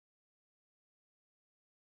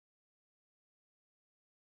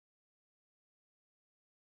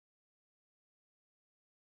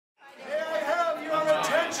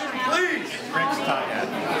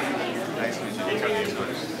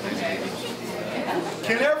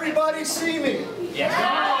Can everybody see me? Yes.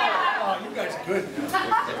 Oh, you guys are good.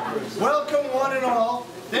 Welcome one and all.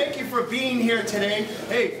 Thank you for being here today.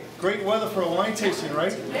 Hey, great weather for a wine tasting,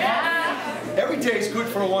 right? Yeah. Every day is good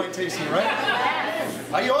for a wine tasting, right?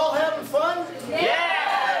 Yes. Are you all having fun?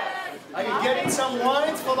 Yes. Are you getting some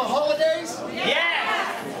wines for the holidays?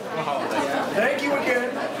 Yes. Thank you again.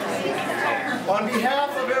 On behalf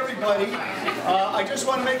of everybody, I just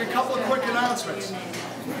want to make a couple of quick announcements.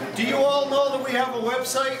 Do you all know that we have a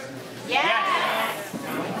website?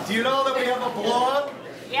 Yes. Do you know that we have a blog?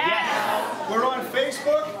 Yes. We're on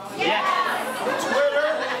Facebook? Yes.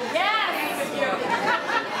 Twitter? Yes.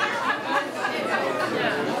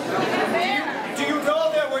 Do you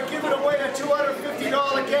know that we're giving away a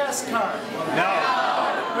 $250 gas card? No.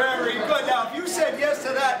 Very good. Now, if you said yes to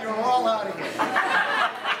that, you're all out of here.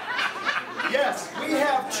 Yes, we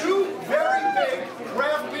have two very big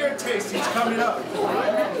craft beer tastings coming up.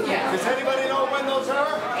 Does anybody know when those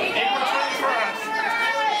are? April 21st.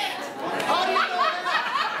 How do you know that?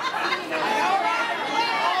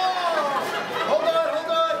 Oh, hold on.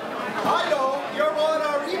 I know. You're on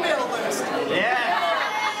our email list.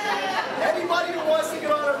 Yes. Anybody who wants to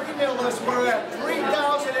get on our email list, we're at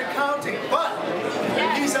 3,000 and counting. But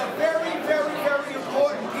these are very, very, very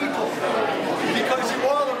important people because you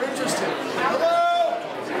all are interested. Hello?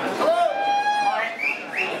 Hello?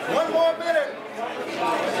 One more minute.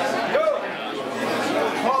 Yo.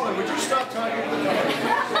 Colin, would you stop talking?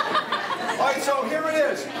 All right, so here it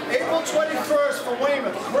is. April 21st for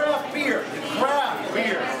Weymouth, craft beer. Craft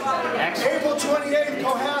beer. April 28th,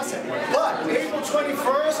 Cohasset. But April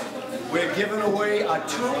 21st, we're giving away a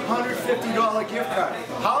 $250 gift card.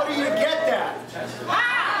 How do you get that?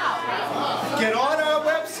 Get on our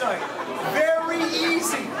website. Very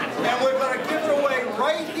easy. And we're going to give it away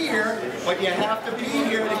right here, but you have to be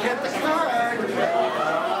here to get the card. Well,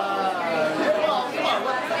 come on.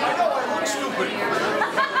 I know I look stupid.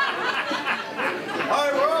 All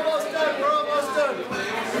right, we're almost done.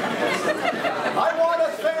 I want to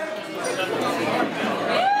thank,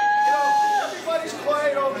 everybody's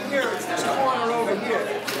quiet over here. It's this corner over here.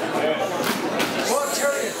 Well, I'll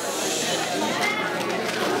tell you,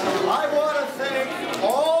 I want to thank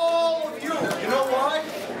all of you. You know why?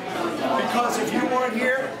 Because if you weren't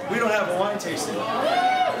here, we don't have a wine tasting.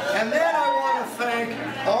 And then I want to thank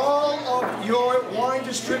all of your wine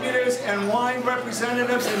distributors and wine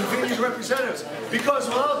representatives and vineyard representatives. Because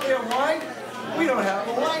without their wine, we don't have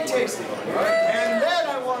a wine tasting. And then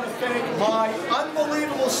I want to thank my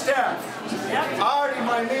unbelievable staff. Artie,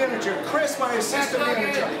 my manager, Chris, my assistant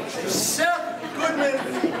manager, Seth Goodman,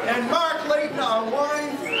 and Mark Layton, our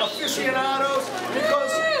wine aficionados,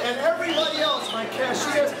 and everybody else, my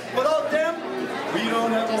cashiers. Without them, we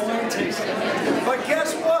don't have a wine tasting. But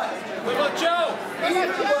guess what? What about Joe? Wait a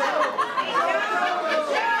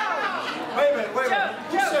minute.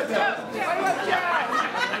 Who said that?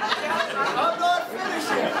 I'm not finished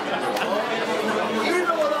yet.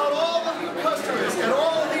 Even without all of you customers and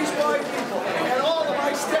all of these wine people and all of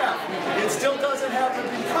my staff, it still doesn't happen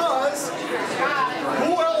because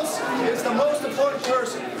who else is the most important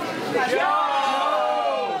person?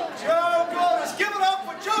 Joe! Joe Goodis! Give it up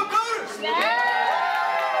for Joe Goodis! Yeah.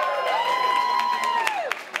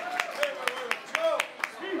 Joe!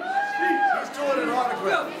 He's doing an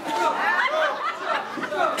autograph.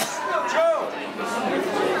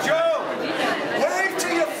 Joe! Wave to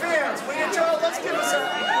your fans. Will you, Joe? Let's give us a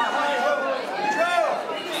high hope. Joe!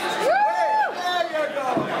 Wave. There you go.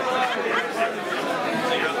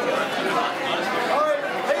 All right,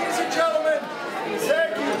 ladies and gentlemen,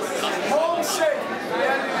 thank you. Home safe.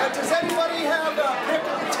 And does anybody have a pick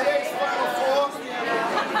in today's Final Four?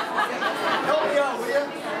 Help me out, will you?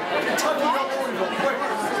 Kentucky, no Louisville, quick.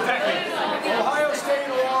 Ohio State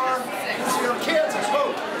or Kansas,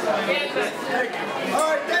 vote. Thank you. All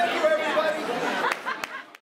right,